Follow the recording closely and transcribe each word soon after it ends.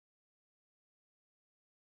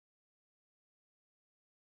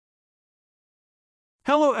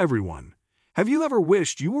Hello everyone! Have you ever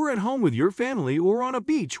wished you were at home with your family or on a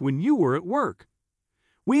beach when you were at work?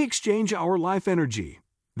 We exchange our life energy,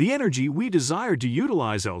 the energy we desire to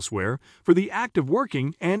utilize elsewhere, for the act of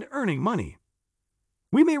working and earning money.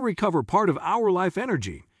 We may recover part of our life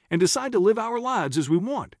energy and decide to live our lives as we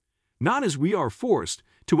want, not as we are forced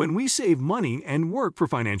to when we save money and work for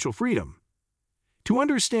financial freedom. To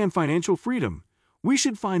understand financial freedom, we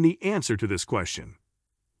should find the answer to this question.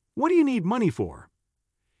 What do you need money for?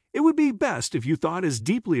 It would be best if you thought as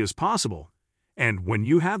deeply as possible, and when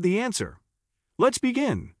you have the answer, let's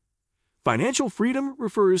begin. Financial freedom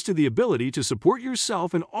refers to the ability to support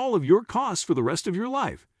yourself and all of your costs for the rest of your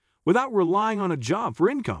life, without relying on a job for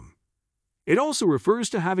income. It also refers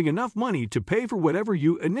to having enough money to pay for whatever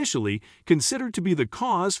you initially considered to be the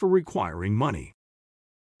cause for requiring money.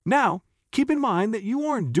 Now, keep in mind that you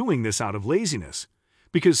aren't doing this out of laziness,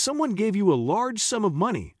 because someone gave you a large sum of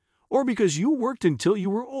money, or because you worked until you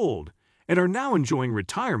were old and are now enjoying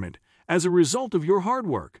retirement as a result of your hard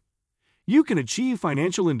work. You can achieve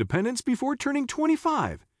financial independence before turning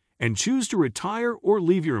 25 and choose to retire or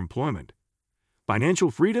leave your employment. Financial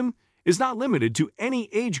freedom is not limited to any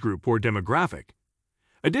age group or demographic.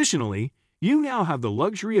 Additionally, you now have the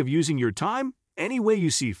luxury of using your time any way you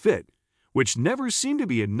see fit, which never seemed to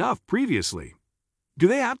be enough previously. Do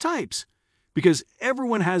they have types? Because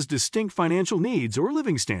everyone has distinct financial needs or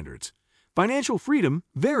living standards. Financial freedom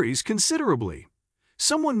varies considerably.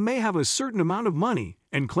 Someone may have a certain amount of money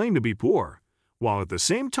and claim to be poor, while at the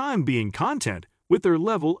same time being content with their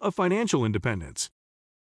level of financial independence.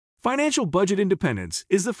 Financial budget independence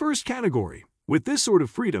is the first category. With this sort of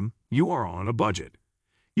freedom, you are on a budget.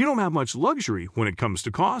 You don't have much luxury when it comes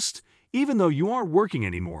to costs, even though you aren't working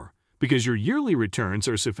anymore, because your yearly returns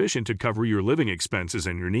are sufficient to cover your living expenses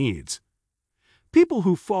and your needs. People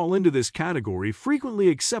who fall into this category frequently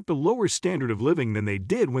accept a lower standard of living than they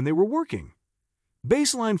did when they were working.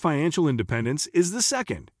 Baseline financial independence is the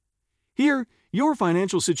second. Here, your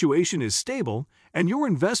financial situation is stable and your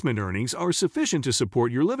investment earnings are sufficient to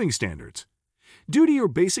support your living standards. Due to your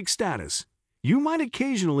basic status, you might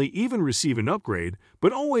occasionally even receive an upgrade,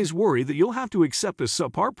 but always worry that you'll have to accept a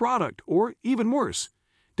subpar product or, even worse,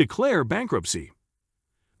 declare bankruptcy.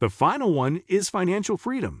 The final one is financial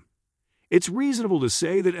freedom. It's reasonable to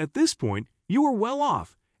say that at this point, you are well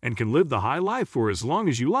off and can live the high life for as long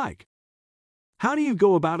as you like. How do you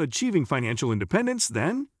go about achieving financial independence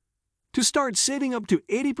then? To start saving up to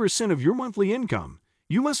 80% of your monthly income,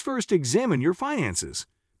 you must first examine your finances,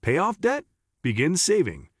 pay off debt, begin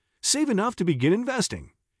saving, save enough to begin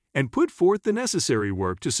investing, and put forth the necessary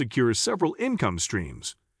work to secure several income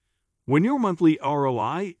streams. When your monthly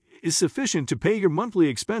ROI is sufficient to pay your monthly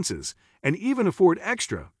expenses and even afford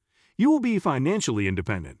extra, you will be financially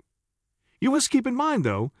independent. You must keep in mind,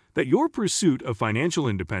 though, that your pursuit of financial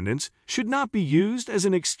independence should not be used as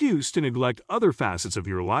an excuse to neglect other facets of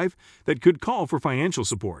your life that could call for financial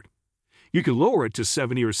support. You can lower it to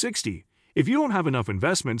 70 or 60 if you don't have enough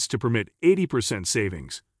investments to permit 80%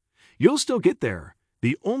 savings. You'll still get there,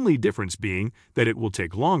 the only difference being that it will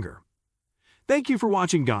take longer. Thank you for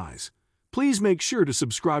watching, guys. Please make sure to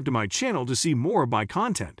subscribe to my channel to see more of my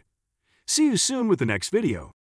content. See you soon with the next video.